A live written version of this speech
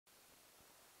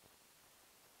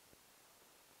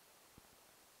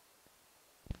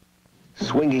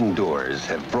Swinging doors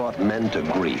have brought men to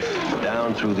grief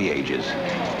down through the ages.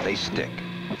 They stick.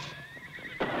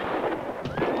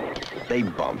 They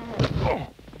bump.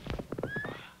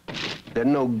 They're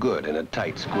no good in a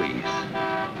tight squeeze.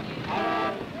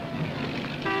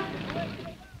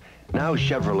 Now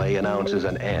Chevrolet announces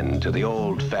an end to the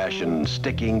old-fashioned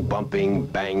sticking, bumping,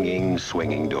 banging,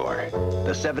 swinging door.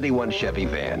 The 71 Chevy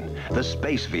van, the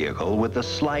space vehicle with the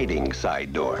sliding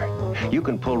side door. You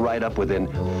can pull right up within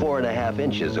 4.5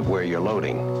 inches of where you're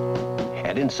loading.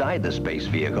 And inside the space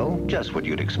vehicle, just what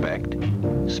you'd expect.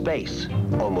 Space,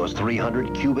 almost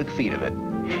 300 cubic feet of it.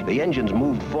 The engine's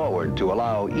moved forward to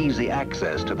allow easy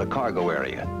access to the cargo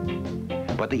area.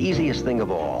 But the easiest thing of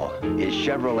all is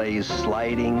Chevrolet's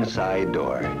sliding side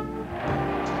door.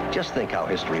 Just think how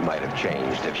history might have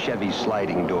changed if Chevy's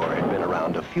sliding door had been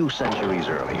around a few centuries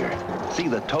earlier. See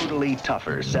the totally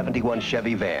tougher 71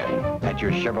 Chevy van at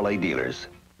your Chevrolet dealers.